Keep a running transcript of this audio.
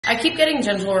I keep getting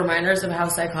gentle reminders of how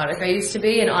psychotic I used to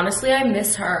be, and honestly, I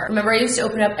miss her. Remember, I used to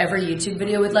open up every YouTube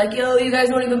video with like, yo, you guys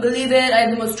won't even believe it, I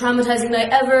had the most traumatizing night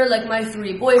ever, like my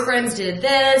 3 boyfriends did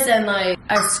this, and like,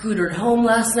 I scootered home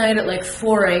last night at like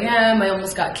 4 a.m, I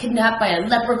almost got kidnapped by a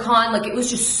leprechaun, like it was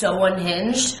just so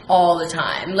unhinged all the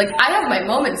time. Like, I have my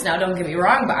moments now, don't get me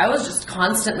wrong, but I was just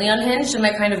constantly unhinged, and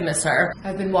I kind of miss her.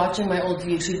 I've been watching my old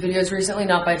YouTube videos recently,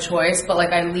 not by choice, but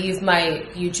like I leave my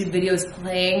YouTube videos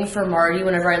playing for Marty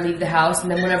whenever I leave the house,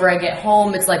 and then whenever I get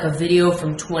home, it's like a video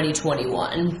from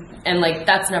 2021. And like,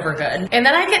 that's never good. And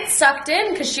then I get sucked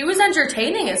in because she was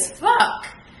entertaining as fuck.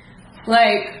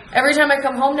 Like, every time I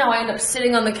come home now, I end up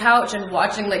sitting on the couch and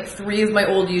watching like 3 of my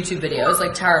old YouTube videos,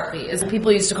 like Tara, please.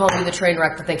 People used to call me the train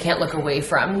wreck that they can't look away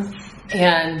from.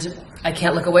 And I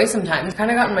can't look away sometimes.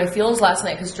 Kind of got in my feels last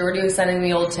night because Jordy was sending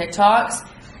me old TikToks.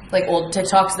 Like old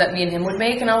TikToks that me and him would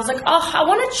make. And I was like, oh, I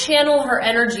want to channel her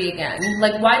energy again.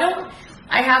 Like, why don't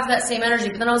I have that same energy?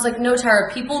 But then I was like, no,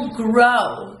 Tara, people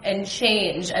grow and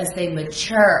change as they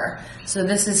mature. So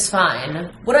this is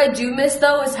fine. What I do miss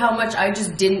though is how much I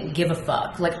just didn't give a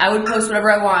fuck. Like, I would post whatever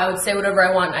I want. I would say whatever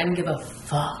I want. I didn't give a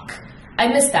fuck. I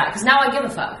miss that because now I give a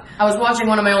fuck. I was watching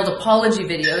one of my old apology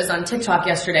videos on TikTok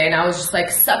yesterday and I was just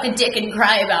like, suck a dick and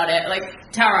cry about it.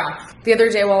 Like, Tara. The other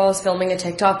day while I was filming a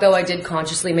TikTok though, I did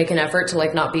consciously make an effort to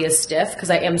like not be as stiff because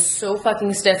I am so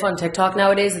fucking stiff on TikTok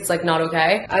nowadays. It's like not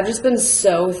okay. I've just been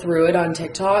so through it on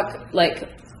TikTok, like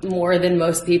more than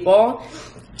most people,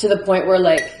 to the point where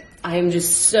like I am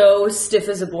just so stiff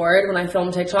as a board when I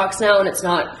film TikToks now, and it's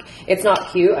not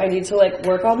cute. I need to like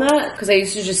work on that because I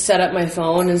used to just set up my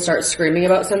phone and start screaming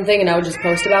about something and I would just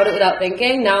post about it without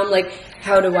thinking. Now I'm like,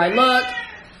 how do I look?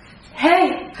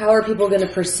 Hey, how are people gonna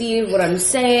perceive what I'm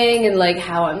saying and like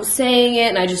how I'm saying it?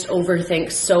 And I just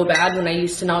overthink so bad when I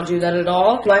used to not do that at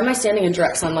all. Why am I standing in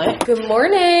direct sunlight? Good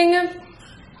morning.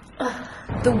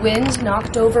 The wind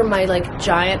knocked over my like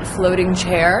giant floating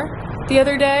chair the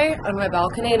other day on my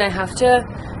balcony, and I have to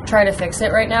try to fix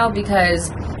it right now because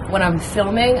when I'm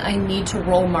filming, I need to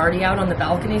roll Marty out on the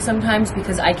balcony sometimes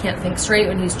because I can't think straight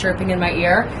when he's chirping in my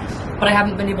ear. But I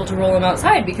haven't been able to roll him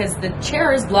outside because the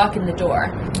chair is blocking the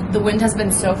door. The wind has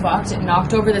been so fucked, it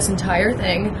knocked over this entire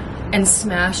thing and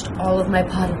smashed all of my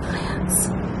potted plants.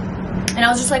 And I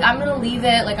was just like, I'm gonna leave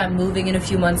it, like I'm moving in a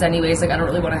few months anyways, like I don't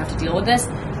really wanna have to deal with this.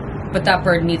 But that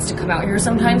bird needs to come out here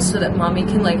sometimes so that mommy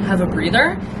can like have a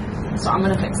breather. So I'm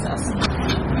gonna fix this.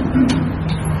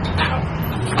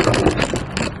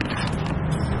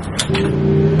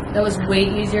 That was way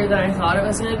easier than I thought it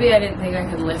was gonna be. I didn't think I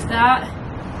could lift that.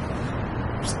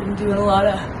 Just been doing a lot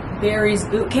of berries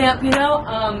boot camp, you know?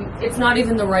 It's not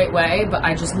even the right way, but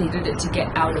I just needed it to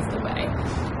get out of the way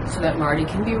so that Marty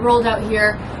can be rolled out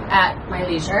here at my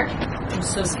leisure. I'm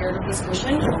so scared of this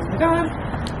cushion. Oh my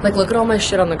god. Like, look at all my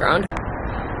shit on the ground.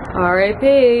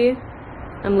 R.I.P.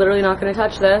 I'm literally not gonna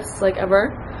touch this, like,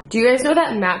 ever. Do you guys know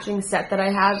that matching set that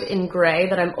I have in gray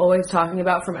that I'm always talking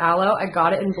about from Aloe? I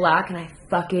got it in black and I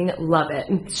fucking love it.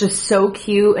 It's just so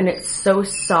cute and it's so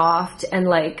soft and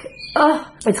like,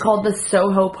 it's called the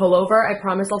Soho pullover. I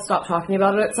promise I'll stop talking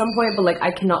about it at some point, but like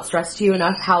I cannot stress to you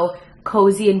enough how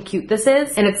cozy and cute this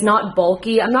is. And it's not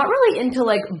bulky. I'm not really into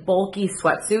like bulky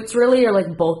sweatsuits really, or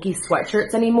like bulky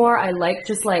sweatshirts anymore. I like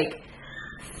just like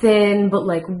thin, but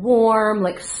like warm,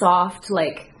 like soft,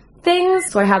 like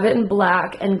things. So I have it in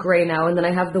black and gray now, and then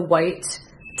I have the white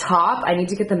top. I need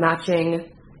to get the matching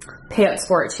pants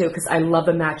for it too, because I love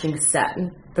a matching set.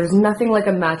 There's nothing like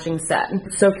a matching set.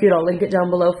 It's so cute. I'll link it down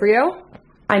below for you.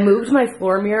 I moved my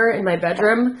floor mirror in my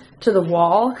bedroom to the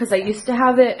wall because I used to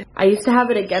have it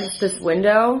against this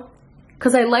window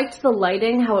because I liked the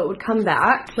lighting, how it would come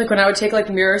back. Like when I would take like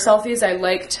mirror selfies, I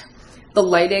liked the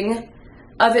lighting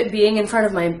of it being in front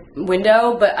of my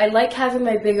window, but I like having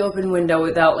my big open window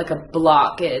without like a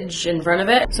blockage in front of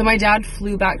it. So my dad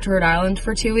flew back to Rhode Island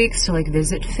for 2 weeks to like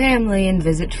visit family and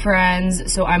visit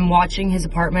friends. So I'm watching his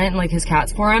apartment and like his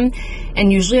cats for him.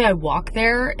 And usually I walk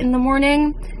there in the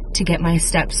morning to get my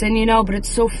steps in, you know, but it's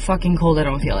so fucking cold I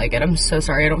don't feel like it. I'm so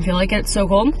sorry I don't feel like it. It's so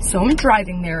cold. So I'm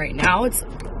driving there right now. It's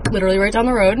literally right down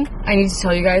the road. I need to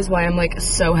tell you guys why I'm like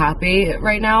so happy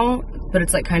right now, but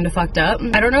it's like kind of fucked up.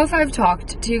 I don't know if I've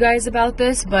talked to you guys about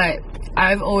this, but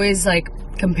I've always like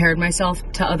compared myself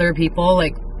to other people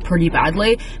like pretty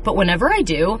badly, but whenever I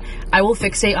do, I will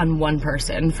fixate on one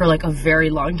person for like a very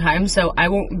long time. So I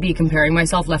won't be comparing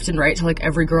myself left and right to like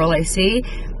every girl I see,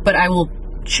 but I will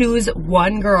choose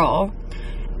one girl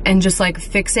and just like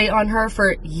fixate on her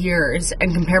for years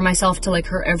and compare myself to like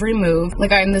her every move.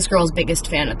 Like I am this girl's biggest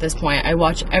fan at this point. I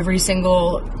watch every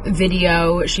single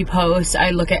video she posts. I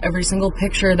look at every single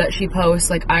picture that she posts.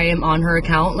 Like I am on her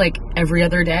account like every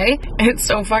other day. And it's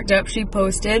so fucked up. She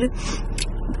posted,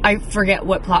 I forget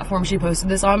what platform she posted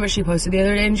this on, but she posted the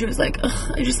other day and she was like,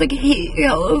 ugh, I just like hate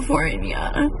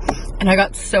California. And I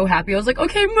got so happy. I was like,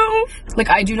 okay, move. Like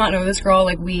I do not know this girl.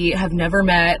 Like we have never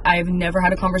met. I've never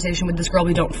had a conversation with this girl.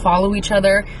 We don't follow each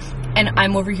other. And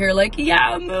I'm over here like,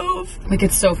 yeah, move. Like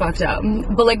it's so fucked up.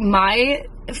 But like my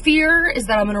fear is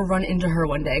that I'm gonna run into her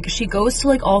one day because she goes to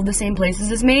like all of the same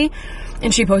places as me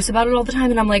and she posts about it all the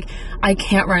time. And I'm like, I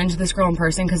can't run into this girl in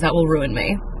person because that will ruin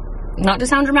me. Not to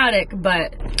sound dramatic,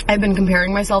 but I've been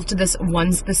comparing myself to this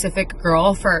one specific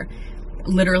girl for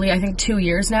literally I think 2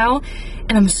 years now,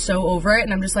 and I'm so over it.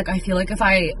 And I'm just like, I feel like if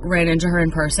I ran into her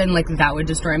in person, like that would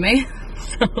destroy me.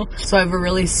 So I have a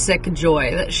really sick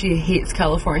joy that she hates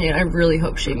California, and I really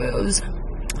hope she moves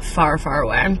far, far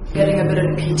away. Getting a bit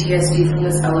of PTSD from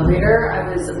this elevator.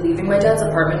 I was leaving my dad's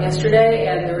apartment yesterday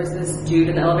and there was this dude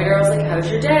in the elevator. I was like, how's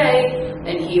your day?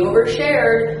 And he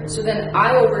overshared. So then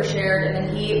I overshared and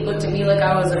then he looked at me like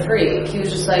I was a freak. He was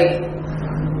just like,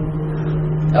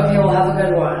 okay, well have a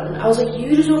good one. I was like,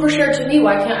 you just overshared to me.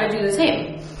 Why can't I do the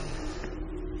same?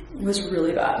 It was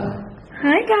really bad.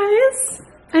 Hi guys.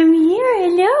 I'm here.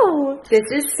 Hello.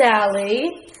 This is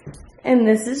Sally. And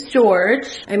this is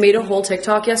George. I made a whole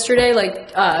TikTok yesterday,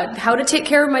 like how to take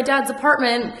care of my dad's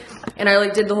apartment. And I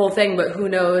like did the whole thing, but who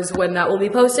knows when that will be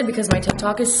posted because my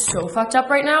TikTok is so fucked up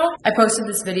right now. I posted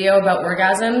this video about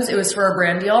orgasms. It was for a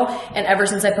brand deal. And ever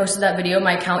since I posted that video,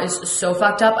 my account is so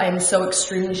fucked up. I am so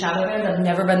extremely shadow banned. I've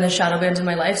never been this shadow banned in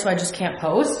my life, so I just can't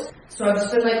post. So I've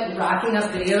just been like racking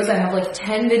up videos. I have like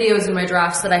 10 videos in my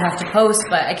drafts that I have to post,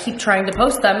 but I keep trying to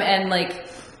post them and like,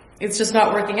 it's just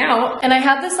not working out. And I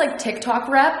had this like TikTok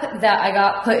rep that I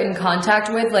got put in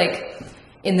contact with like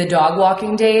in the dog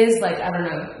walking days. Like, I don't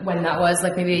know when that was,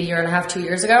 like maybe 1.5 years, 2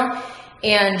 years ago.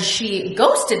 And she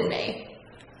ghosted me.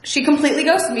 She completely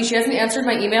ghosted me. She hasn't answered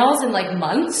my emails in like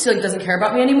months. She like doesn't care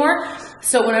about me anymore.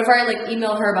 So whenever I like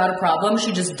email her about a problem,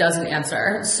 she just doesn't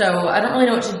answer. So I don't really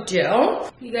know what to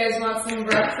do. You guys want some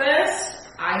breakfast?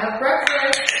 I have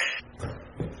breakfast.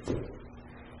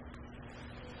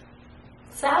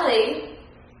 Sally,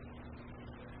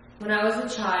 when I was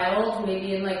a child,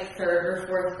 maybe in like 3rd or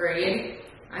 4th grade,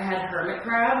 I had hermit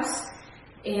crabs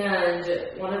and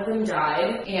one of them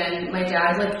died and my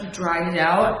dad like dried it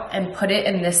out and put it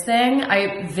in this thing.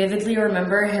 I vividly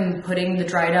remember him putting the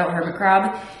dried out hermit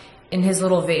crab in his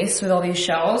little vase with all these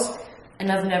shells,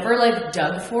 and I've never like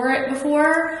dug for it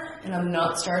before and I'm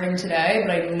not starting today,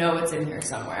 but I know it's in here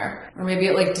somewhere. Or maybe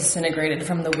it like disintegrated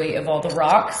from the weight of all the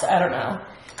rocks, I don't know.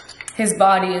 His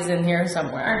body is in here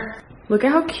somewhere. Look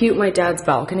at how cute my dad's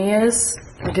balcony is.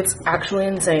 Like it's actually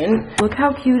insane. Look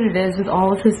how cute it is with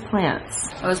all of his plants.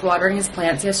 I was watering his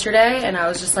plants yesterday and I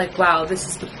was just like, wow, this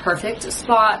is the perfect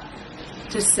spot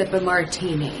to sip a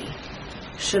martini.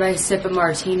 Should I sip a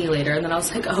martini later? And then I was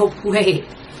like, oh wait,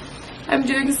 I'm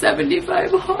doing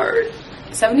 75 hard.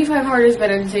 75 hard has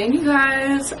been insane, you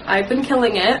guys. I've been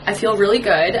killing it. I feel really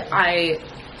good. I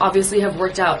obviously have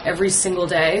worked out every single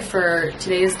day for,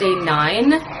 today is day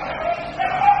 9.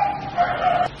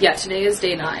 Yeah, today is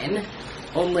day 9.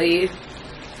 Only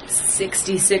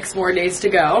 66 more days to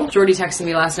go. Jordy texted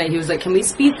me last night. He was like, can we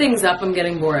speed things up? I'm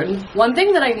getting bored. One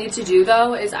thing that I need to do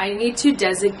though is I need to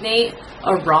designate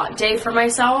a rot day for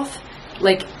myself.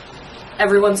 Like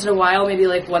every once in a while, maybe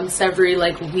like once every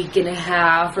like week and a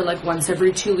half or like once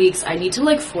every 2 weeks, I need to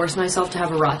like force myself to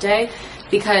have a rot day.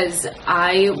 Because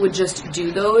I would just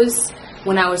do those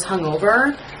when I was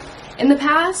hungover in the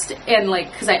past, and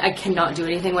like, cause I cannot do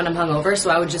anything when I'm hungover, so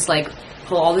I would just like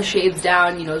pull all the shades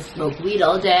down, you know, smoke weed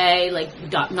all day, like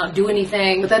not do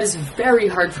anything. But that is very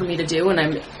hard for me to do when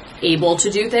I'm able to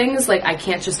do things. Like I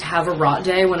can't just have a rot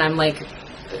day when I'm like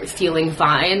feeling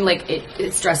fine. Like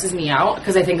it stresses me out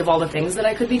because I think of all the things that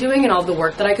I could be doing and all the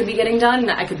work that I could be getting done.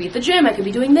 I could be at the gym, I could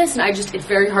be doing this, and it's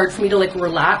very hard for me to like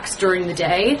relax during the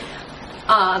day.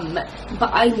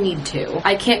 But I need to.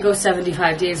 I can't go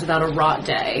 75 days without a rot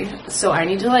day. So I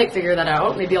need to like figure that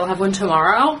out. Maybe I'll have one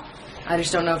tomorrow. I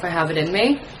just don't know if I have it in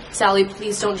me. Sally,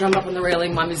 please don't jump up on the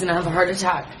railing. Mommy's gonna have a heart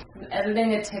attack. I'm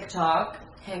editing a TikTok,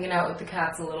 hanging out with the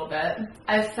cats a little bit.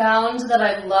 I found that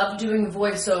I love doing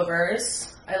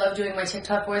voiceovers. I love doing my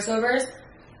TikTok voiceovers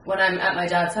when I'm at my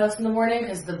dad's house in the morning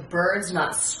because the bird's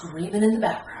not screaming in the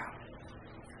background.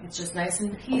 It's just nice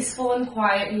and peaceful and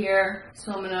quiet here.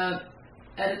 So I'm gonna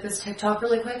edit this TikTok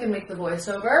really quick and make the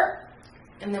voiceover,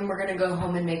 and then we're gonna go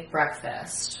home and make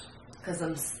breakfast because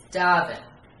I'm starving.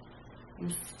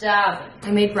 I'm starving.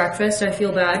 I made breakfast. I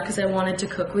feel bad because I wanted to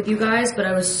cook with you guys, but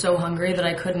I was so hungry that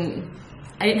I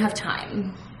didn't have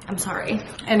time. I'm sorry.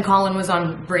 And Colin was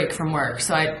on break from work,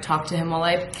 so I talked to him while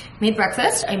I made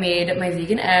breakfast. I made my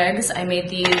vegan eggs. I made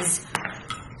these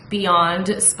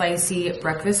Beyond spicy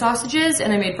breakfast sausages,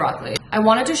 and I made broccoli. I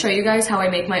wanted to show you guys how I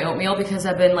make my oatmeal because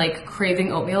I've been like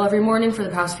craving oatmeal every morning for the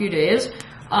past few days.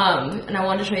 And I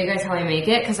wanted to show you guys how I make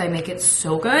it because I make it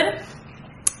so good.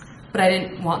 But I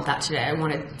didn't want that today. I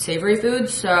wanted savory food,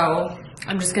 so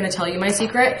I'm just gonna tell you my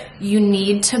secret. You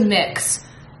need to mix,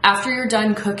 after you're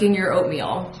done cooking your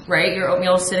oatmeal, right? Your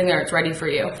oatmeal is sitting there, it's ready for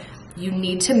you. You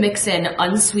need to mix in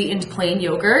unsweetened plain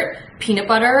yogurt, peanut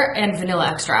butter, and vanilla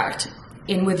extract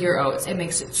in with your oats. It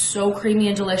makes it so creamy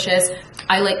and delicious.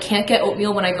 I like can't get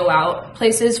oatmeal when I go out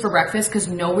places for breakfast because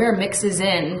nowhere mixes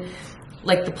in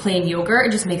like the plain yogurt.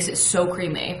 It just makes it so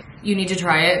creamy. You need to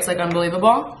try it, it's like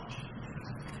unbelievable.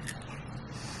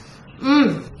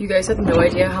 You guys have no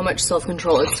idea how much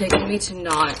self-control it's taken me to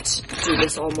not do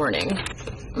this all morning.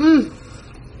 I'm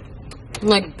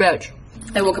like, bitch.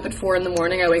 I woke up at 4 in the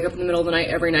morning. I wake up in the middle of the night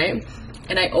every night.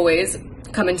 And I always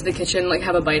come into the kitchen, like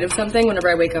have a bite of something whenever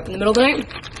I wake up in the middle of the night.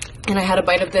 And I had a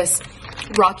bite of this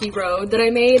rocky road that I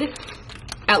made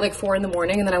at like 4 in the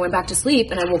morning. And then I went back to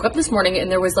sleep and I woke up this morning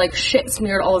and there was like shit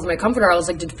smeared all over my comforter. I was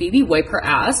like, did Phoebe wipe her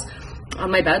ass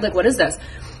on my bed? Like, what is this?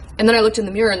 And then I looked in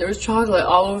the mirror and there was chocolate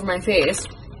all over my face.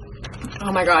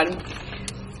 Oh my God.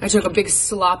 I took a big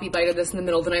sloppy bite of this in the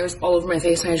middle of the night. It was all over my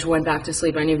face and I just went back to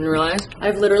sleep. I didn't even realize.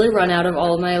 I've literally run out of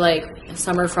all of my like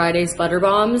Summer Fridays butter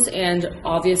bombs and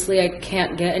obviously I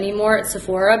can't get any more at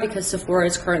Sephora because Sephora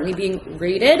is currently being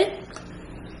raided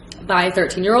by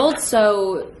 13-year-olds.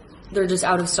 So they're just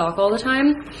out of stock all the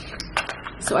time.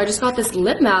 So I just got this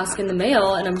lip mask in the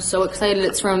mail and I'm so excited.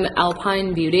 It's from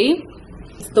Alpine Beauty.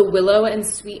 The Willow and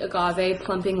Sweet Agave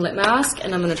Plumping Lip Mask,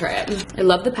 and I'm gonna try it. I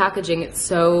love the packaging. It's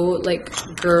so like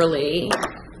girly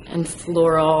and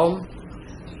floral.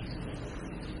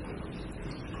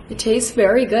 It tastes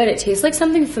very good. It tastes like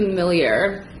something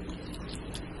familiar,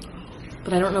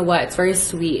 but I don't know what. It's very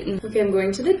sweet. Okay, I'm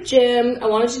going to the gym. I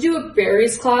wanted to do a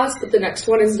berries class, but the next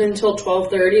one isn't until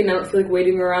 12:30, and I don't feel like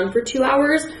waiting around for 2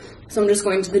 hours. So I'm just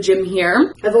going to the gym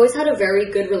here. I've always had a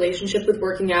very good relationship with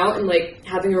working out and like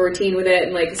having a routine with it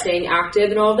and like staying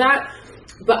active and all of that.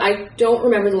 But I don't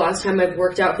remember the last time I've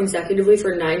worked out consecutively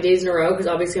for 9 days in a row because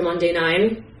obviously I'm on day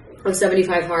 9 of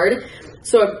 75 hard.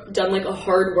 So I've done like a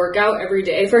hard workout every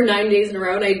day for 9 days in a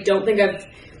row and I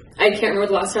can't remember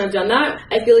the last time I've done that.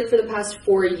 I feel like for the past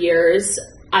 4 years,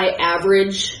 I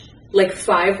average like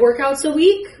 5 workouts a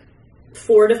week,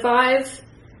 4 to 5,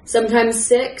 sometimes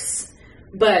 6.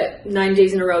 But 9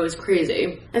 days in a row is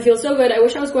crazy. I feel so good. I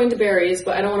wish I was going to berries,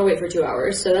 but I don't want to wait for 2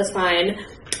 hours, so that's fine.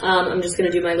 I'm just gonna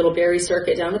do my little berry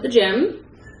circuit down at the gym.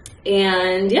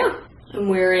 And yeah, I'm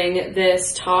wearing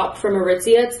this top from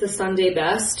Aritzia. It's the Sunday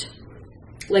Best,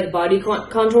 like body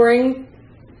contouring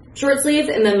short sleeve,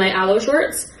 and then my Aloe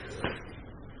shorts.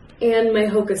 And my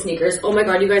Hoka sneakers. Oh my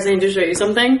God, you guys, I need to show you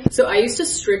something. So I used to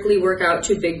strictly work out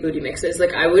to big booty mixes.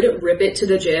 Like I would rip it to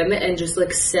the gym and just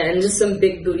like send some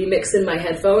big booty mix in my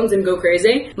headphones and go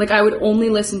crazy. Like I would only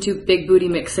listen to Big Booty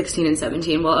Mix 16 and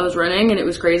 17 while I was running and it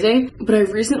was crazy. But I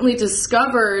recently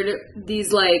discovered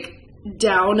these like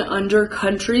down under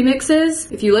country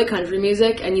mixes. If you like country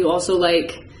music and you also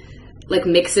like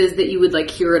mixes that you would like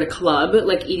hear at a club,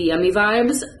 like EDM-y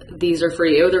vibes, these are for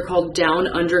you. They're called Down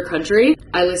Under Country.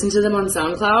 I listen to them on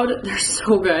SoundCloud. They're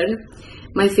so good.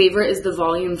 My favorite is the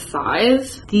Volume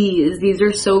 5. These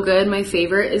are so good. My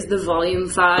favorite is the Volume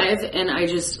 5, and I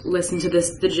just listen to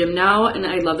this at the gym now, and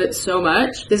I love it so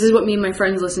much. This is what me and my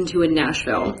friends listen to in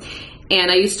Nashville.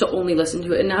 And I used to only listen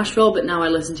to it in Nashville, but now I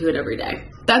listen to it every day.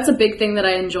 That's a big thing that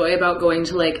I enjoy about going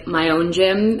to like my own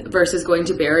gym versus going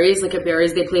to Barry's. Like at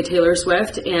Barry's, they play Taylor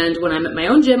Swift, and when I'm at my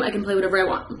own gym, I can play whatever I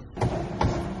want.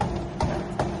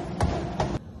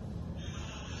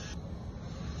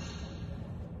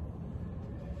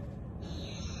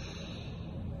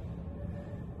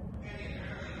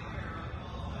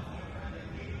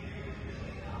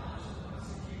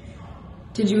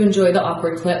 Did you enjoy the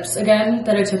awkward clips again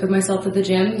that I took of myself at the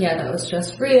gym? Yeah, that was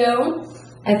just for you.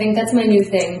 I think that's my new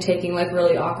thing, taking like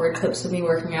really awkward clips of me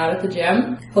working out at the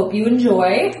gym. Hope you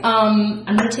enjoy. I'm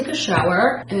gonna take a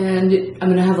shower and I'm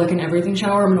gonna have like an everything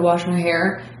shower. I'm gonna wash my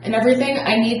hair and everything.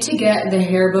 I need to get the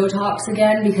hair Botox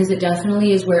again because it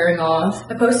definitely is wearing off.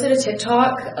 I posted a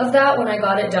TikTok of that when I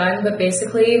got it done, but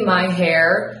basically my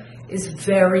hair is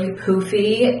very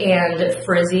poofy and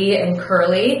frizzy and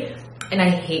curly. and I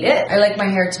hate it. I like my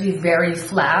hair to be very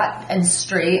flat and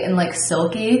straight and like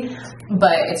silky,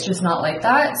 but it's just not like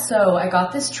that. So I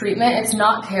got this treatment. It's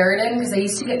not keratin, because I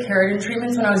used to get keratin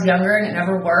treatments when I was younger and it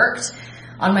never worked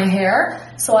on my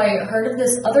hair. So I heard of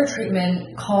this other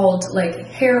treatment called like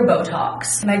hair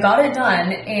Botox, and I got it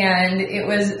done, and it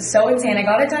was so insane. I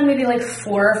got it done maybe like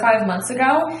 4 or 5 months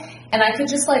ago, and I could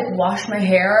just like wash my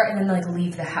hair and then like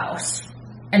leave the house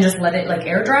and just let it like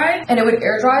air dry, and it would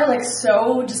air dry like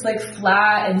so, just like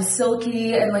flat and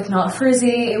silky and like not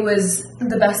frizzy. It was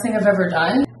the best thing I've ever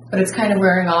done, but it's kind of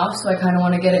wearing off, so I kind of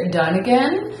want to get it done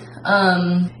again.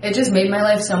 It just made my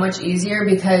life so much easier,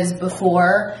 because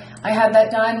before I had that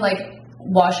done, like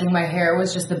washing my hair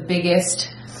was just the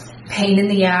biggest pain in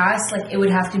the ass. Like it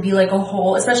would have to be like a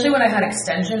whole, especially when I had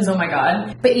extensions, oh my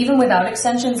God. But even without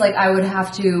extensions, like I would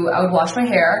wash my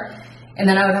hair, and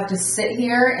then I would have to sit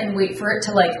here and wait for it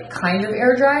to like kind of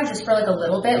air dry just for like a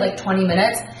little bit, like 20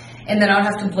 minutes. And then I would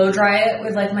have to blow dry it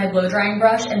with like my blow drying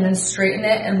brush and then straighten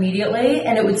it immediately.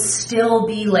 And it would still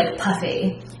be like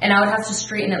puffy. And I would have to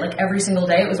straighten it like every single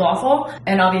day. It was awful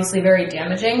and obviously very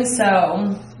damaging.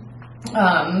 So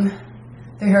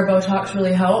the hair Botox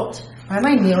really helped. Why am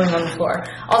I kneeling on the floor?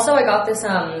 Also, I got this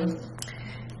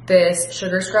this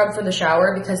sugar scrub for the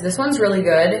shower, because this one's really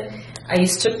good. I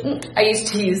used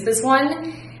to use this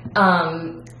one.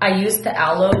 I use the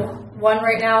aloe one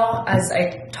right now, as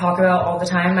I talk about all the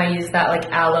time. I use that like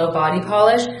aloe body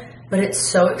polish, but it's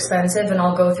so expensive, and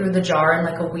I'll go through the jar in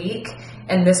like a week.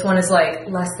 And this one is like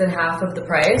less than half of the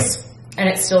price, and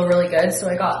it's still really good. So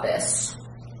I got this.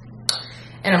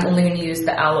 And I'm only going to use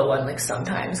the aloe one like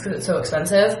sometimes, because it's so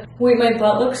expensive. Wait, my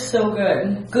butt looks so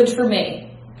good. Good for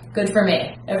me. Good for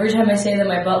me. Every time I say that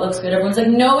my butt looks good, everyone's like,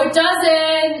 no, it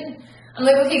doesn't. I'm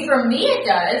like, okay, for me it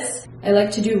does. I like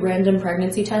to do random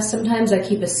pregnancy tests sometimes. I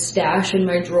keep a stash in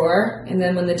my drawer, and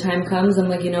then when the time comes, I'm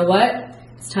like, you know what?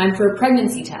 It's time for a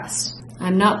pregnancy test.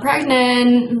 I'm not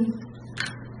pregnant.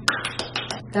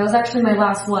 That was actually my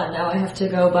last one. Now I have to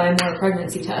go buy more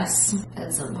pregnancy tests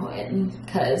at some point,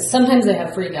 because sometimes I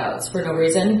have freakouts for no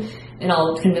reason, and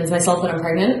I'll convince myself that I'm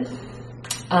pregnant.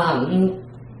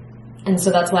 And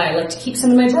so that's why I like to keep some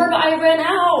in my drawer, but I ran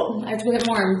out. I have to go get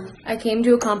more. I came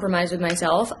to a compromise with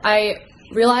myself. I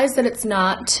realized that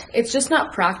it's just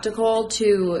not practical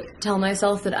to tell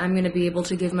myself that I'm gonna be able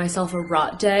to give myself a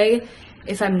rot day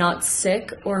if I'm not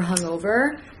sick or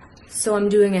hungover. So I'm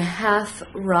doing a half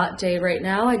rot day right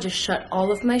now. I just shut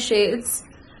all of my shades.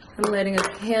 I'm lighting a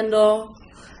candle.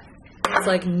 It's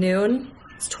like noon.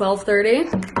 It's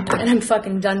 12:30, and I'm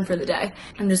fucking done for the day.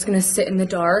 I'm just gonna sit in the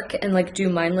dark and like do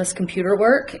mindless computer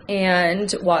work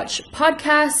and watch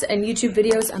podcasts and YouTube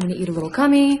videos. I'm gonna eat a little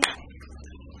gummy.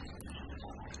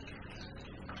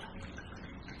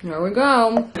 There we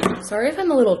go. Sorry if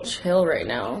I'm a little chill right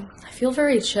now. I feel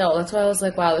very chill. That's why I was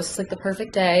like, wow, this is like the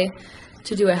perfect day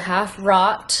to do a half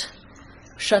rot,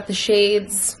 shut the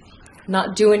shades,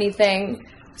 not do anything.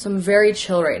 So I'm very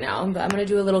chill right now, but I'm gonna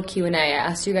do a little Q&A. I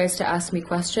asked you guys to ask me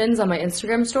questions on my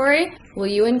Instagram story. Will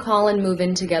you and Colin move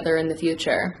in together in the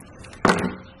future?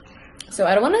 So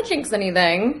I don't wanna jinx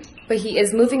anything, but he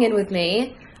is moving in with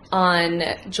me on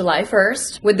July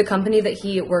 1st. With the company that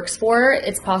he works for,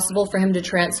 it's possible for him to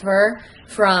transfer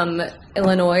from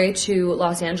Illinois to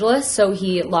Los Angeles. So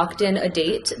he locked in a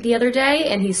date the other day,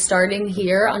 and he's starting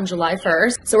here on July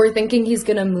 1st. So we're thinking he's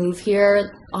gonna move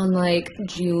here on like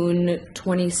June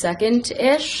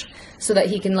 22nd-ish, so that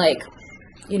he can like,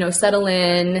 you know, settle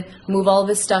in, move all of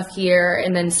his stuff here,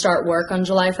 and then start work on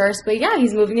July 1st. But yeah,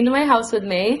 he's moving into my house with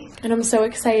me, and I'm so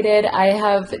excited. I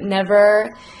have never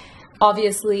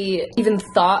obviously even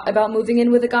thought about moving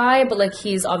in with a guy, but like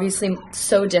he's obviously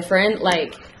so different.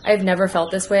 Like I've never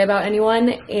felt this way about anyone,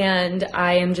 and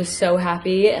I am just so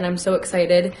happy, and I'm so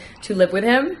excited to live with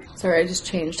him. Sorry, I just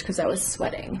changed because I was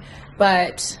sweating,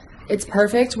 but it's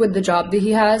perfect with the job that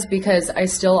he has, because I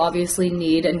still obviously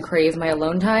need and crave my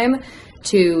alone time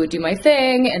to do my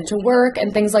thing and to work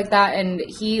and things like that. And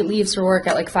he leaves for work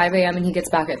at like 5 a.m. and he gets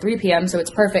back at 3 p.m. So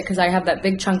it's perfect, because I have that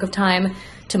big chunk of time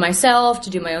to myself, to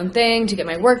do my own thing, to get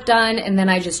my work done, and then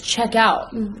I just check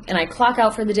out and I clock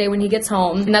out for the day when he gets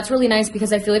home. And that's really nice,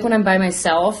 because I feel like when I'm by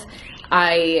myself,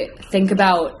 I think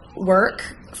about work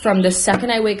from the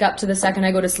second I wake up to the second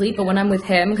I go to sleep. But when I'm with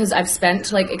him, because I've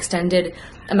spent like extended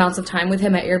amounts of time with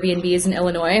him at Airbnbs in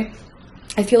Illinois,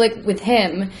 I feel like with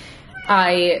him,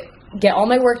 I get all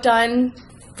my work done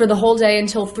for the whole day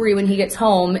until 3 when he gets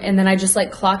home, and then I just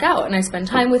like clock out and I spend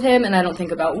time with him, and I don't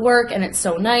think about work, and it's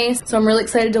so nice. So I'm really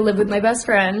excited to live with my best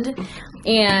friend,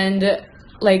 and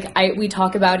like we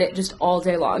talk about it just all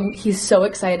day long. He's so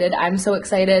excited, I'm so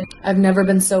excited. I've never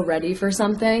been so ready for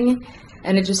something,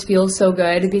 and it just feels so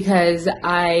good because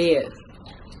I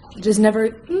just never,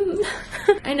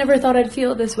 I never thought I'd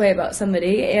feel this way about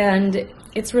somebody, and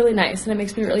it's really nice, and it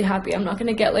makes me really happy. I'm not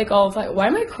gonna get like all of like, why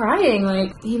am I crying?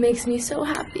 Like, he makes me so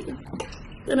happy,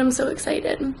 and I'm so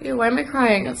excited. Ew, why am I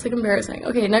crying? That's like embarrassing.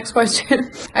 Okay, next question.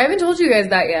 I haven't told you guys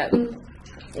that yet.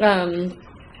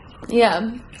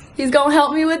 Yeah, he's gonna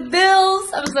help me with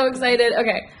bills. I'm so excited.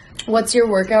 Okay. What's your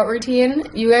workout routine?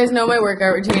 You guys know my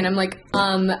workout routine. I'm like,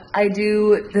 I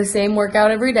do the same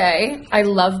workout every day. I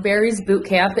love Barry's boot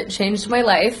camp. It changed my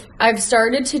life. I've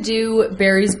started to do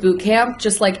Barry's boot camp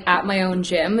just like at my own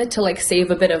gym to like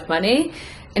save a bit of money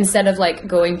instead of like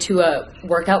going to a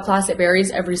workout class at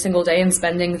Barry's every single day and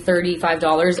spending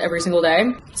 $35 every single day.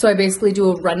 So I basically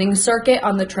do a running circuit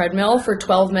on the treadmill for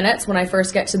 12 minutes when I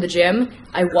first get to the gym.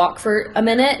 I walk for a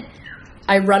minute.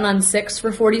 I run on 6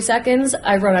 for 40 seconds,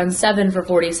 I run on 7 for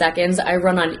 40 seconds, I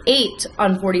run on 8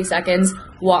 on 40 seconds,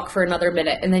 walk for another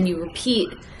minute, and then you repeat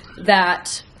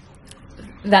that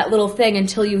little thing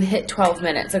until you hit 12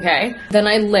 minutes, okay? Then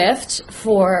I lift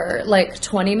for like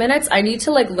 20 minutes. I need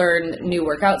to like learn new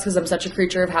workouts because I'm such a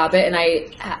creature of habit, and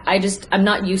I'm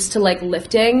not used to like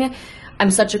lifting. I'm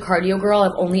such a cardio girl.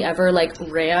 I've only ever like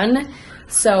ran.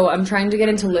 So I'm trying to get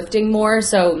into lifting more,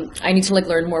 so I need to like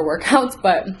learn more workouts,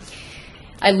 but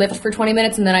I lift for 20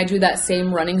 minutes and then I do that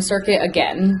same running circuit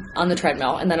again on the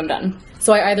treadmill, and then I'm done.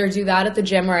 So I either do that at the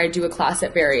gym or I do a class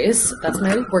at Barry's. That's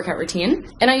my workout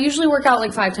routine. And I usually work out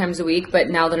like 5 times a week, but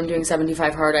now that I'm doing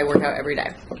 75 hard, I work out every day.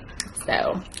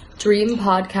 So, dream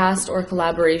podcast or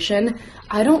collaboration.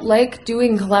 I don't like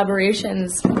doing collaborations.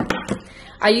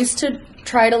 I used to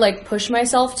try to like push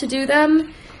myself to do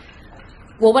them.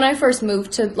 Well, when I first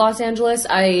moved to Los Angeles,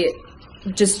 I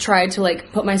just tried to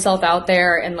like put myself out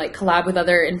there and like collab with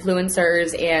other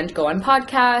influencers and go on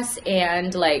podcasts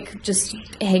and like just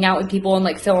hang out with people and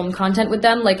like film content with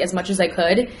them like as much as I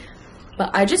could.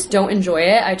 But I just don't enjoy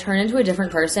it. I turn into a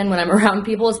different person when I'm around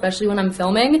people, especially when I'm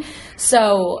filming.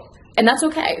 So, and that's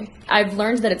okay. I've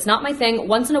learned that it's not my thing.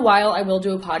 Once in a while, I will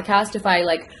do a podcast if I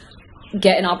like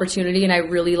get an opportunity and I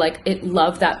really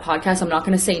love that podcast. I'm not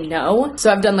going to say no. So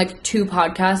I've done like 2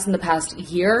 podcasts in the past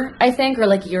year, I think, or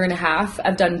like year and a half.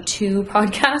 I've done 2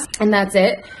 podcasts and that's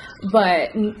it.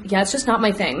 But yeah, it's just not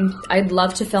my thing. I'd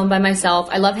love to film by myself.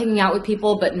 I love hanging out with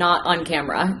people, but not on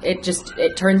camera. It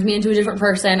turns me into a different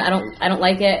person. I don't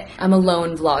like it. I'm a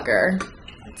lone vlogger.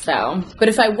 So, but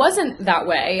if I wasn't that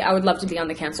way, I would love to be on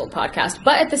the Canceled podcast.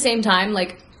 But at the same time,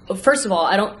 like, first of all,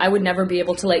 I would never be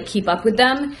able to like keep up with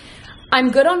them. I'm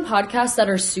good on podcasts that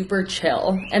are super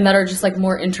chill and that are just like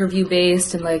more interview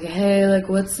based and like, hey, like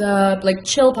what's up? Like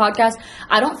chill podcasts.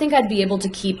 I don't think I'd be able to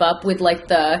keep up with like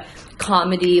the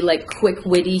comedy, like quick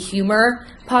witty humor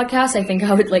podcasts. I think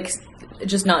I would like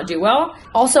just not do well.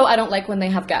 Also, I don't like when they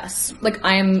have guests. Like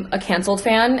I'm a Canceled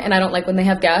fan and I don't like when they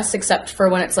have guests, except for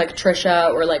when it's like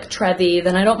Trisha or like Trevi,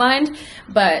 then I don't mind.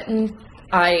 But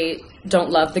I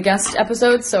don't love the guest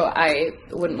episodes, so I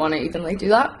wouldn't want to even like do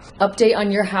that. Update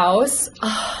on your house.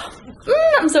 Oh,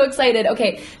 I'm so excited.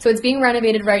 Okay, so it's being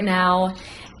renovated right now,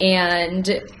 and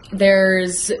they're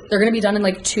going to be done in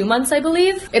like 2 months, I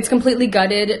believe. It's completely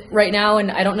gutted right now,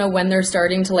 and I don't know when they're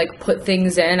starting to like put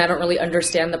things in. I don't really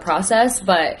understand the process,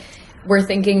 but we're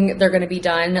thinking they're going to be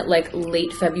done like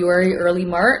late February, early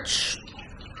March.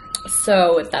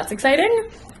 So that's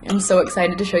exciting. I'm so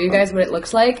excited to show you guys what it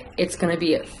looks like. It's gonna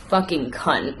be a fucking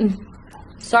cunt.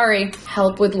 Sorry.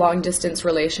 Help with long distance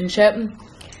relationship.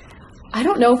 I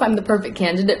don't know if I'm the perfect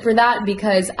candidate for that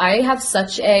because I have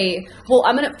such a, well,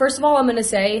 first of all, I'm gonna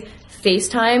say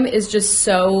FaceTime is just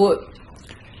so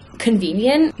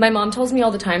convenient. My mom tells me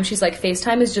all the time, she's like,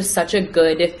 FaceTime is just such a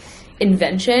good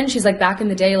invention. She's like, back in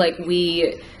the day, like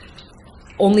we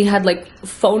only had like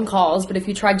phone calls, but if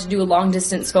you tried to do a long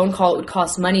distance phone call, it would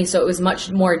cost money, so it was much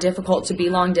more difficult to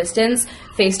be long distance.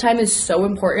 FaceTime is so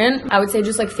important. I would say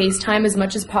just like FaceTime as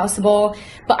much as possible,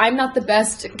 but I'm not the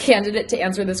best candidate to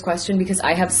answer this question because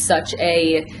I have such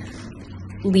a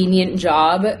lenient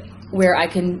job where I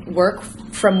can work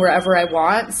from wherever I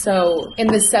want. So in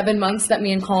the 7 months that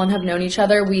me and Colin have known each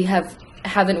other, we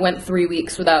haven't went 3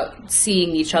 weeks without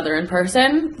seeing each other in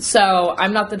person. So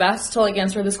I'm not the best to like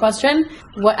answer this question.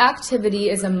 What activity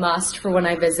is a must for when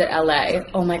I visit LA?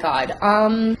 Oh my God.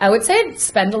 I would say I'd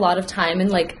spend a lot of time in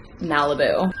like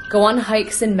Malibu. Go on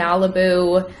hikes in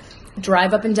Malibu.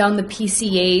 drive up and down the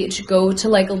PCH, go to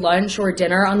like lunch or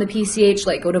dinner on the PCH,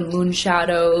 like go to Moon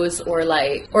Shadows or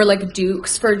like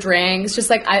Duke's for drinks. Just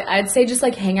like, I'd say just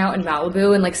like hang out in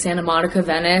Malibu and like Santa Monica,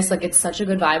 Venice. Like it's such a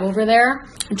good vibe over there.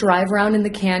 Drive around in the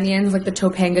canyons, like the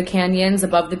Topanga canyons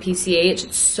above the PCH.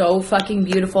 It's so fucking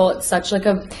beautiful. It's such like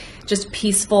a just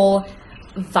peaceful,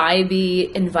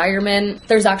 vibey environment.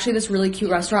 There's actually this really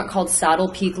cute restaurant called Saddle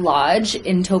Peak Lodge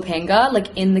in Topanga,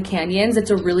 like in the canyons.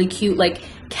 It's a really cute like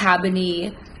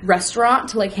cabin-y restaurant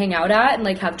to like hang out at and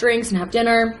like have drinks and have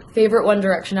dinner. Favorite One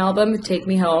Direction album, Take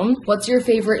Me Home. What's your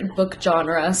favorite book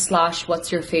genre /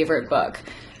 what's your favorite book?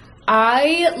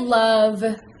 I love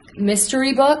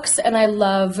mystery books and I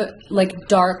love like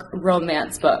dark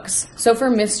romance books. So for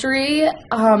mystery,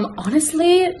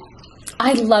 honestly,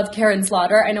 I love Karen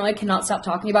Slaughter. I know I cannot stop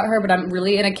talking about her, but I'm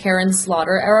really in a Karen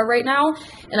Slaughter era right now,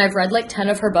 and I've read like 10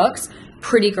 of her books.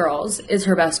 Pretty Girls is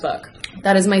her best book.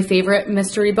 That is my favorite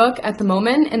mystery book at the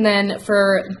moment. And then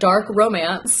for dark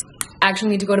romance, I actually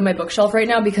need to go to my bookshelf right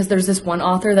now because there's this one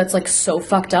author that's like so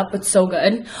fucked up but so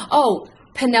good. Oh,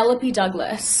 Penelope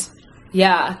Douglas.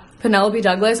 Yeah, Penelope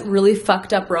Douglas, really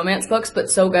fucked up romance books but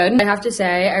so good. I have to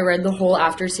say, I read the whole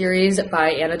After series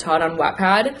by Anna Todd on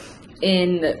Wattpad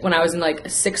when I was in like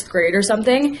 6th grade or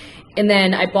something, and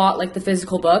then I bought like the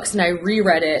physical books and I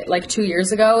reread it like 2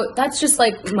 years ago. That's just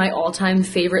like my all-time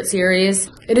favorite series.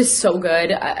 It is so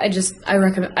good. I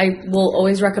will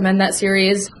always recommend that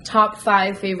series. Top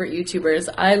 5 favorite YouTubers.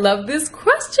 I love this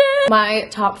question. My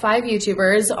top 5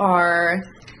 YouTubers are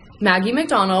Maggie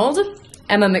McDonald,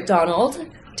 Emma McDonald,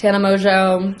 Tana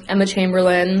Mojo, Emma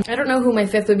Chamberlain. I don't know who my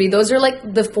 5th would be. Those are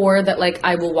like the 4 that like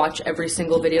I will watch every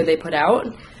single video they put out,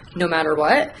 no matter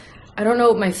what. I don't know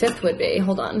what my 5th would be.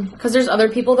 Hold on. Because there's other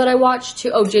people that I watch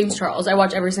too. Oh, James Charles. I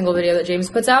watch every single video that James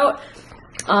puts out.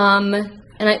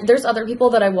 And there's other people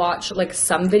that I watch like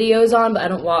some videos on, but I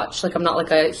don't watch, like I'm not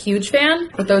like a huge fan,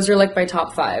 but those are like my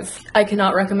top 5. I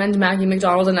cannot recommend Maggie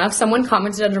McDonald enough. Someone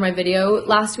commented under my video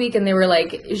last week and they were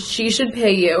like, she should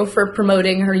pay you for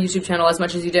promoting her YouTube channel as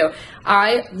much as you do.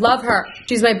 I love her.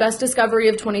 She's my best discovery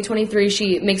of 2023.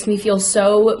 She makes me feel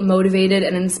so motivated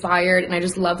and inspired, and I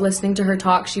just love listening to her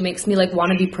talk. She makes me like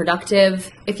want to be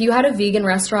productive. If you had a vegan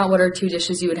restaurant, what are 2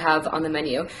 dishes you would have on the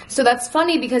menu? So that's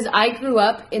funny because I grew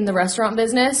up in the restaurant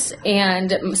business,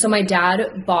 and so my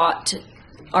dad bought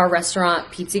our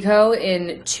restaurant Pizzico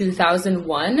in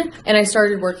 2001, and I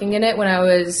started working in it when I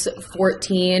was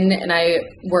 14, and I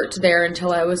worked there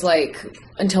until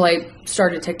I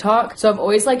started TikTok. So I've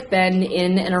always like been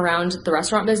in and around the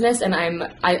restaurant business, and I'm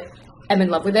in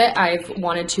love with it. I've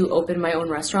wanted to open my own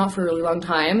restaurant for a really long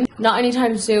time. Not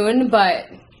anytime soon, but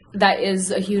that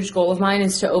is a huge goal of mine,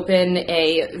 is to open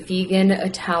a vegan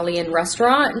Italian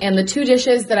restaurant. And the 2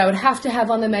 dishes that I would have to have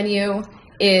on the menu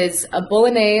is a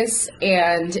bolognese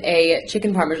and a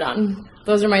chicken parmesan.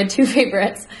 Those are my 2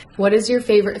 favorites. What is your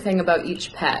favorite thing about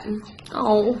each pet?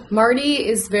 Oh, Marty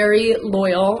is very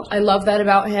loyal. I love that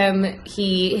about him.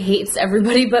 He hates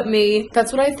everybody but me.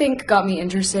 That's what I think got me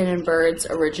interested in birds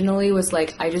originally, was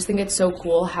like, I just think it's so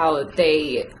cool how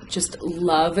they just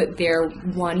love their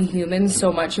one human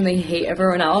so much and they hate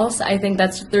everyone else. I think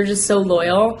they're just so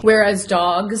loyal. Whereas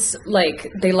dogs,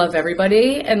 like, they love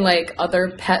everybody, and like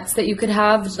other pets that you could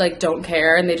have like don't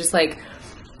care, and they just like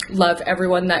love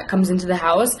everyone that comes into the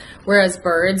house. Whereas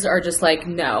birds are just like,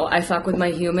 no, I fuck with my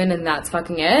human and that's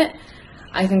fucking it.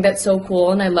 I think that's so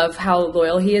cool, and I love how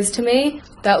loyal he is to me.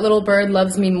 That little bird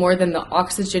loves me more than the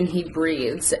oxygen he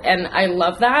breathes, and I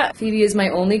love that. Phoebe is my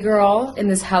only girl in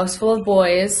this house full of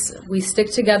boys. We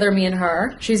stick together, me and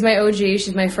her. She's my OG.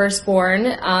 She's my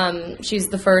firstborn. She's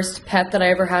the first pet that I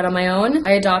ever had on my own.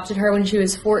 I adopted her when she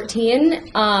was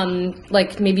 14,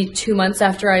 like maybe 2 months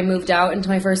after I moved out into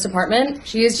my first apartment.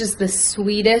 She is just the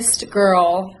sweetest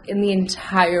girl in the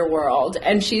entire world,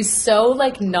 and she's so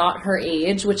like not her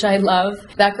age, which I love.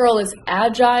 That girl is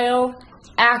agile,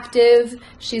 active.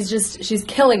 She's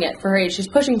killing it for her age. She's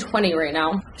pushing 20 right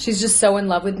now. She's just so in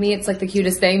love with me. It's like the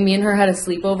cutest thing. Me and her had a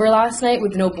sleepover last night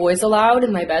with no boys allowed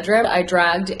in my bedroom. I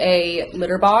dragged a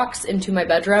litter box into my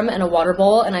bedroom and a water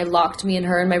bowl, and I locked me and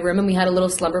her in my room, and we had a little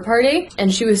slumber party,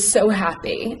 and she was so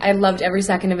happy. I loved every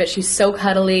second of it. She's so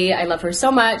cuddly. I love her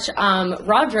so much.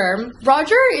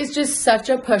 Roger is just such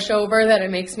a pushover that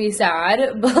it makes me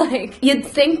sad, but like, you'd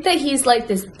think that he's like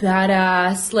this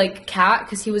badass like cat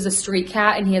because he was a street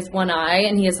cat and he has one eye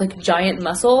and he has like giant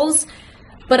muscles,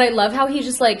 but I love how he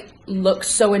just like looks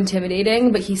so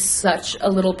intimidating, but he's such a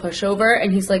little pushover,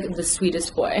 and he's like the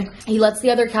sweetest boy. He lets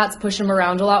the other cats push him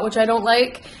around a lot, which I don't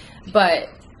like, but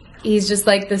he's just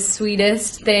like the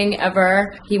sweetest thing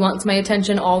ever. He wants my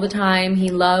attention all the time. He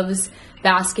loves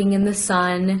basking in the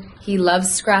sun. He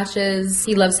loves scratches.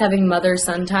 He loves having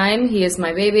mother-son time. He is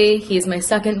my baby. He is my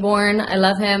second born. I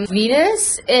love him.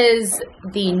 Venus is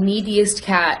the neediest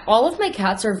cat. All of my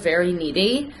cats are very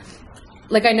needy.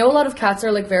 Like, I know a lot of cats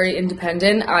are like very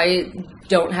independent. I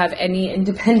don't have any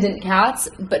independent cats,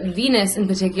 but Venus in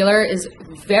particular is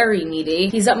very needy.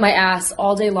 He's up my ass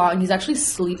all day long. He's actually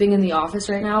sleeping in the office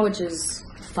right now, which is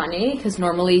funny because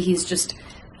normally he's just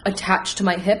attached to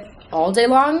my hip all day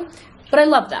long. But I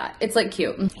love that. It's like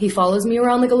cute. He follows me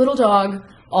around like a little dog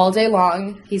all day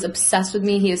long. He's obsessed with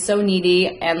me. He is so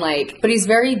needy and like, but he's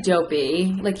very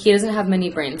dopey. Like, he doesn't have many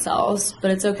brain cells,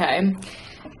 but it's okay.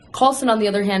 Coulson, on the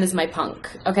other hand, is my punk,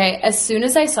 okay? As soon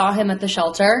as I saw him at the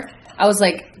shelter, I was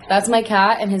like, that's my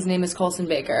cat, and his name is Coulson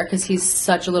Baker, because he's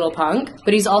such a little punk.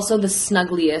 But he's also the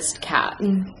snuggliest cat.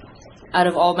 Out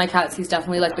of all my cats, he's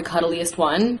definitely like the cuddliest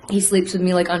one. He sleeps with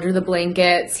me like under the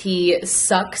blankets. He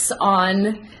sucks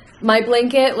on my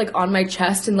blanket, like on my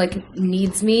chest, and like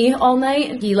needs me all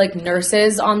night. He like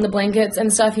nurses on the blankets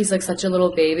and stuff. He's like such a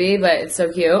little baby, but it's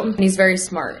so cute. And he's very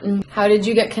smart. How did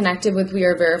you get connected with We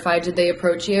Are Verified? Did they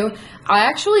approach you? I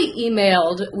actually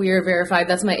emailed We Are Verified.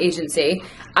 That's my agency.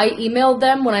 I emailed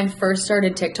them when I first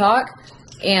started TikTok,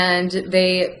 and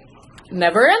they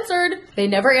never answered. They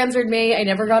never answered me. I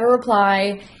never got a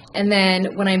reply. And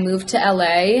then when I moved to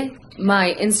LA,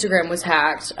 my Instagram was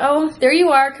hacked. Oh, there you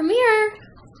are. Come here.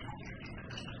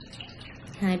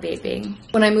 Hi, baby.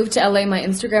 When I moved to LA, my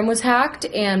Instagram was hacked,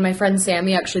 and my friend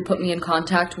Sammy actually put me in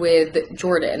contact with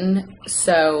Jordan.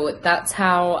 So that's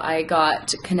how I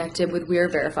got connected with We Are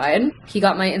Verified. He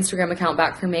got my Instagram account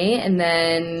back for me, and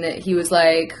then he was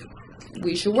like,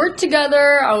 we should work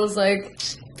together. I was like,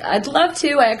 I'd love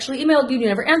to. I actually emailed you. You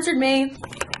never answered me.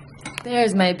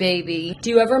 There's my baby.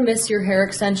 Do you ever miss your hair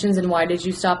extensions, and why did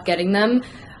you stop getting them?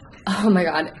 Oh my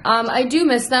God. I do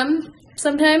miss them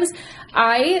sometimes.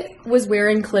 I was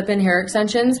wearing clip-in hair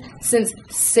extensions since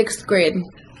 6th grade.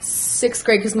 6th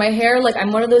grade, because my hair, like,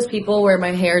 I'm one of those people where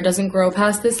my hair doesn't grow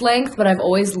past this length, but I've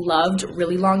always loved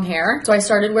really long hair. So I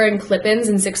started wearing clip-ins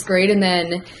in 6th grade, and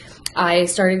then I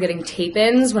started getting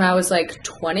tape-ins when I was like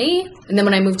 20. And then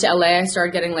when I moved to LA, I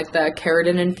started getting like the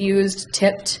keratin-infused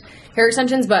tipped hair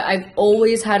extensions, but I've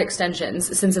always had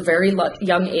extensions since a very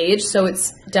young age, so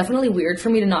it's definitely weird for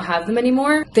me to not have them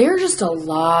anymore. They're just a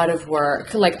lot of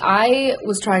work. Like, I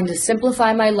was trying to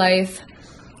simplify my life,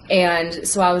 and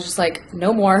so I was just like,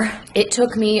 no more. It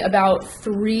took me about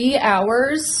 3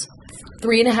 hours,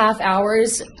 3.5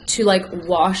 hours to like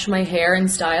wash my hair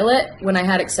and style it when I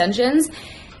had extensions,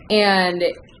 and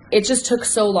it just took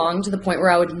so long to the point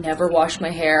where I would never wash my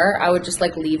hair. I would just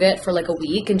like leave it for like a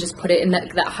week and just put it in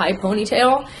that high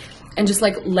ponytail and just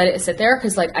like let it sit there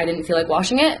because like I didn't feel like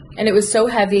washing it. And it was so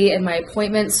heavy, and my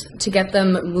appointments to get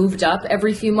them moved up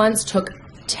every few months took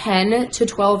 10 to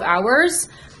 12 hours.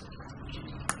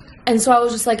 And so I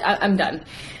was just like, I'm done.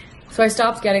 So I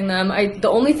stopped getting them. The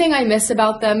only thing I miss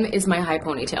about them is my high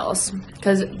ponytails,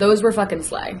 because those were fucking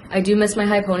slay. I do miss my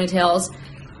high ponytails.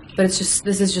 But it's just,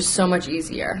 this is just so much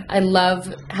easier. I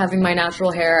love having my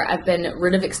natural hair. I've been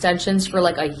rid of extensions for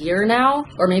like a year now,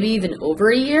 or maybe even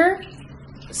over a year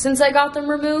since I got them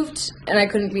removed, and I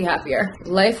couldn't be happier.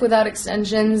 Life without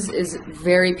extensions is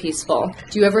very peaceful.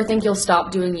 Do you ever think you'll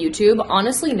stop doing YouTube?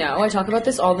 Honestly, no. I talk about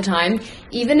this all the time.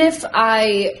 Even if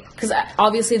because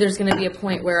obviously there's gonna be a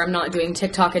point where I'm not doing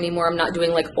TikTok anymore, I'm not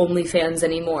doing like OnlyFans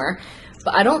anymore,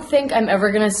 but I don't think I'm ever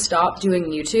gonna stop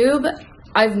doing YouTube.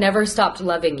 I've never stopped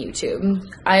loving YouTube.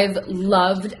 I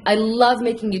love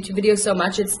making YouTube videos so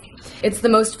much. It's the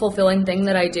most fulfilling thing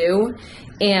that I do,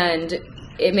 and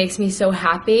it makes me so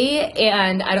happy,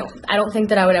 and I don't think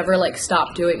that I would ever like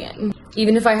stop doing it.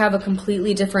 Even if I have a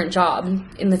completely different job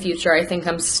in the future, I think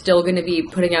I'm still gonna be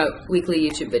putting out weekly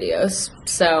YouTube videos.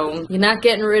 So you're not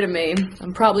getting rid of me.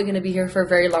 I'm probably gonna be here for a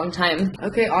very long time.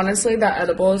 Okay, honestly, that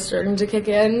edible is starting to kick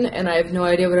in, and I have no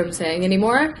idea what I'm saying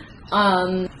anymore.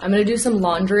 I'm gonna do some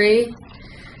laundry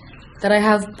that I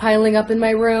have piling up in my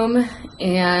room,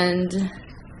 and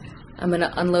I'm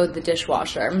gonna unload the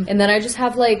dishwasher. And then I just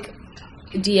have like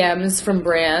DMs from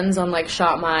brands on like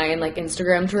Shop My and like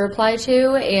Instagram to reply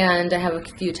to, and I have a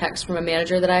few texts from a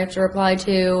manager that I have to reply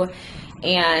to,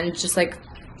 and just like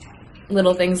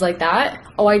little things like that.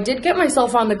 Oh, I did get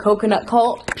myself on the Coconut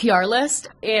Cult PR list,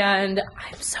 and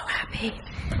I'm so happy.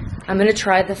 I'm gonna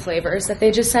try the flavors that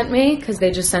they just sent me, because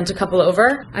they just sent a couple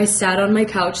over. I sat on my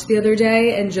couch the other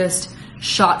day and just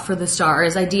shot for the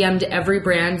stars. I DM'd every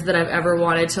brand that I've ever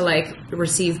wanted to like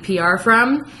receive PR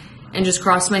from, and just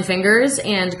crossed my fingers,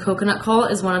 and Coconut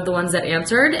Cult is one of the ones that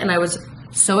answered, and I was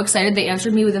so excited. They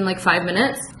answered me within like 5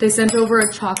 minutes. They sent over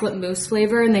a chocolate mousse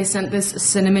flavor, and they sent this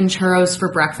cinnamon churros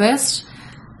for breakfast.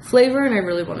 flavor, and I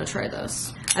really want to try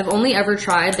this. I've only ever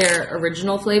tried their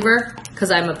original flavor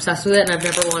because I'm obsessed with it and I've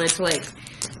never wanted to like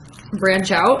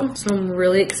branch out. So I'm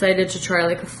really excited to try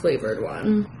like a flavored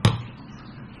one.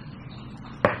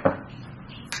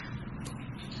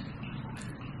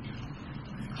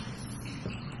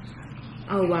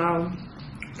 Oh wow,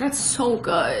 that's so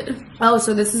good. Oh,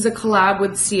 so this is a collab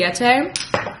with Siete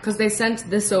because they sent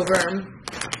this over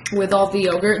with all the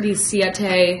yogurt, these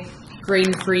Siete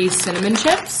grain-free cinnamon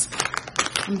chips.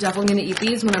 I'm definitely gonna eat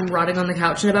these when I'm rotting on the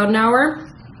couch in about an hour,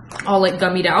 all like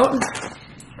gummied out.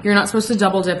 You're not supposed to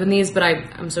double dip in these, but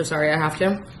I'm so sorry, I have to.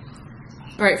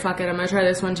 All right, fuck it, I'm gonna try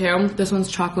this one too. This one's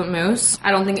chocolate mousse.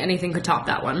 I don't think anything could top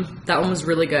that one. That one was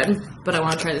really good, but I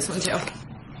wanna try this one too.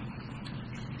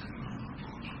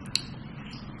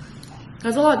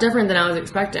 That's a lot different than I was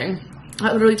expecting.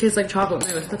 That literally tastes like chocolate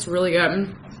mousse. That's really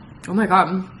good. Oh my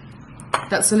god.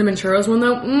 That cinnamon churros one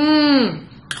though,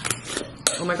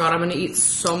 oh my god, I'm gonna eat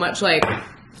so much, like,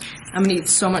 I'm gonna eat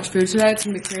so much food today, it's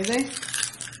gonna be crazy.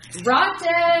 Rot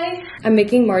day! I'm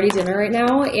making Marty dinner right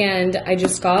now, and I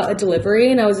just got a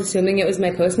delivery, and I was assuming it was my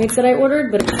Postmates that I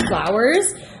ordered, but it's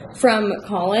flowers from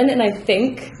Colin, and I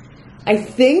think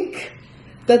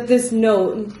that this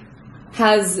note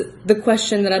has the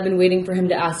question that I've been waiting for him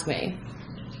to ask me.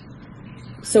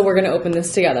 So we're gonna open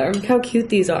this together. Look how cute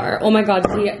these are. Oh my god,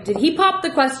 did he pop the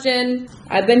question?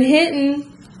 I've been hitting.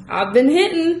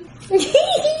 He is!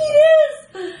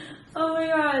 Oh my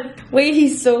god. Wait,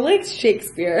 he's so like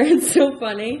Shakespeare. It's so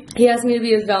funny. He asked me to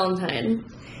be his Valentine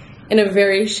in a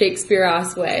very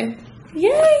Shakespeare-ass way.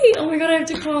 Yay! Oh my god, I have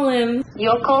to call him.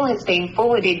 Your call has been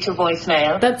forwarded to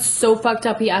voicemail. That's so fucked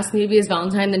up. He asked me to be his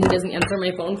Valentine, then he doesn't answer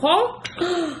my phone call.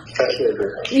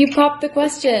 You popped the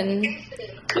question.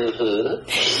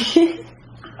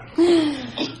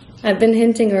 I've been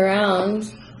hinting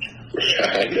around.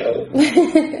 I know.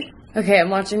 Okay, I'm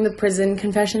watching the Prison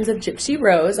Confessions of Gypsy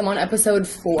Rose. I'm on episode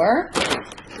 4.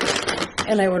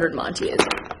 And I ordered Monty's.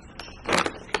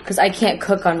 Because I can't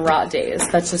cook on raw days.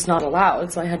 That's just not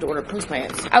allowed, so I had to order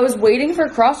Postmates. I was waiting for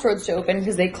Crossroads to open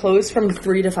because they close from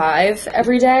 3 to 5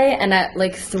 every day, and at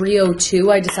like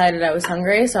 3:02 I decided I was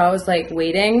hungry, so I was like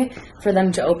waiting for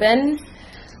them to open.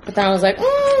 But then I was like,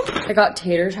 I got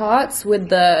tater tots with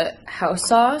the house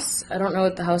sauce. I don't know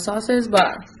what the house sauce is,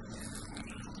 but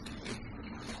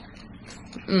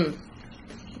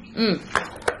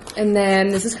And then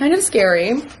this is kind of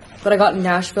scary, but I got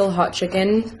Nashville hot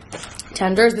chicken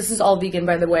tenders. This is all vegan,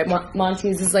 by the way.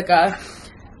 Monty's is like a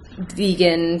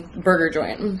vegan burger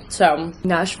joint. So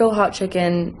Nashville hot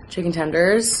chicken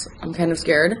tenders. I'm kind of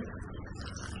scared.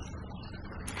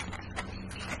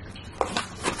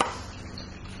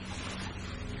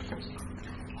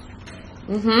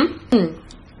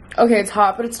 Okay, it's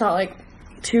hot, but it's not like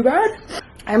too bad.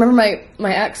 I remember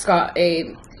my ex got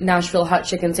a Nashville hot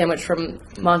chicken sandwich from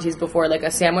Monty's before, like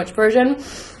a sandwich version,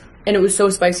 and it was so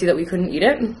spicy that we couldn't eat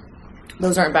it.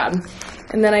 Those aren't bad.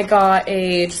 And then I got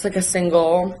just like a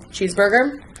single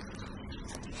cheeseburger.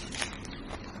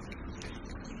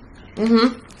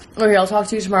 Okay, I'll talk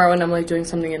to you tomorrow when I'm like doing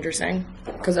something interesting,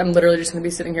 because I'm literally just gonna be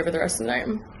sitting here for the rest of the night.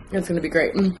 It's gonna be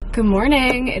great. Good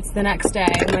morning. It's the next day.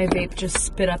 My vape just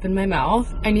spit up in my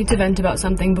mouth. I need to vent about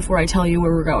something before I tell you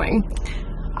where we're going.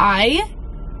 I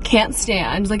can't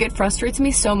stand, like, it frustrates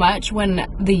me so much when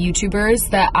the YouTubers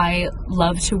that I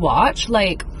love to watch,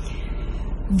 like,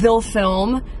 they'll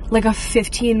film like a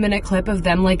 15-minute clip of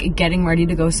them like getting ready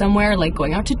to go somewhere, like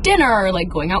going out to dinner or like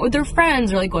going out with their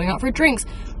friends or like going out for drinks.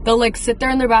 They'll like sit there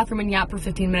in their bathroom and yap for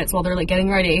 15 minutes while they're like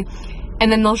getting ready,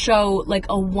 and then they'll show like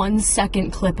a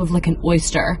 1-second clip of like an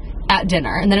oyster at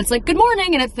dinner, and then it's like good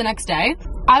morning and it's the next day.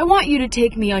 I want you to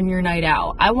take me on your night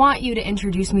out. I want you to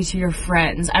introduce me to your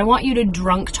friends. I want you to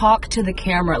drunk talk to the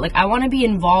camera. Like, I want to be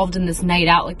involved in this night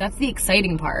out. Like, that's the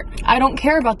exciting part. I don't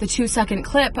care about the 2-second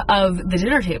clip of the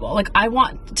dinner table. Like, I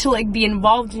want to like be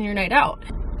involved in your night out.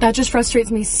 That just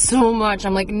frustrates me so much.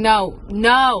 I'm like, no.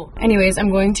 Anyways, I'm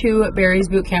going to Barry's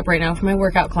boot camp right now for my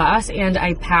workout class, and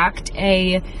I packed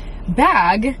a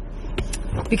bag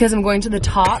because I'm going to the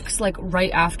talks like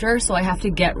right after, so I have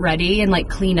to get ready and like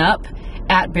clean up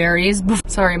at Barry's.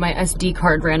 Sorry, my SD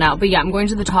card ran out, but yeah, I'm going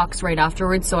to the talks right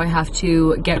afterwards, so I have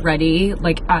to get ready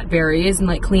like at Barry's and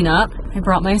like clean up. I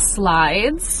brought my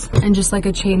slides and just like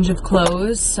a change of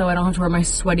clothes so I don't have to wear my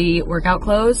sweaty workout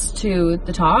clothes to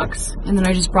the talks. And then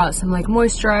I just brought some like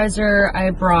moisturizer.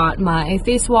 I brought my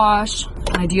face wash,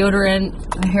 my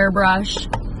deodorant, my hairbrush,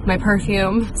 my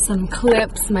perfume, some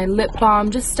clips, my lip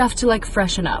balm, just stuff to like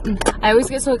freshen up. I always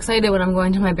get so excited when I'm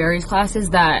going to my Barry's classes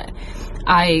that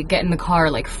I get in the car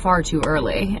like far too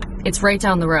early. It's right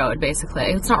down the road, basically.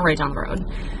 It's not right down the road.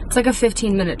 It's like a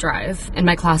 15-minute drive, and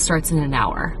my class starts in an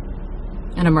hour.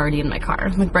 And I'm already in my car,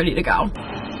 like ready to go.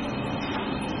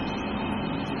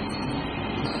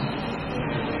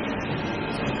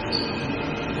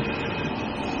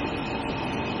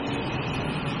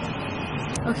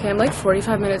 Okay, I'm like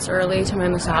 45 minutes early to my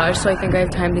massage, so I think I have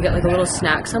time to get like a little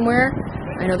snack somewhere.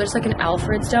 I know there's like an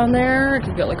Alfred's down there. I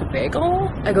could get like a bagel.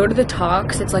 I go to the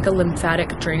Tox. It's like a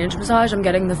lymphatic drainage massage. I'm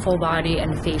getting the full body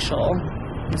and facial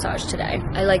massage today.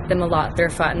 I like them a lot. They're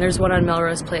fun. There's one on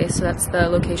Melrose Place, so that's the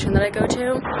location that I go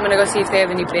to. I'm gonna go see if they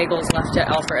have any bagels left at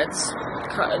Alfred's,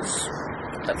 because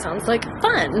that sounds like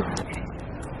fun.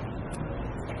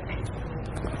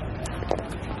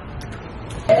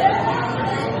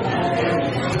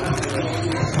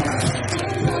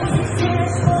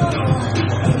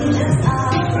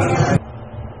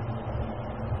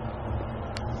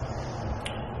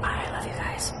 I love you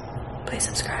guys. Please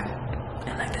subscribe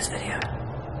and like this video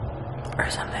or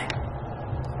something.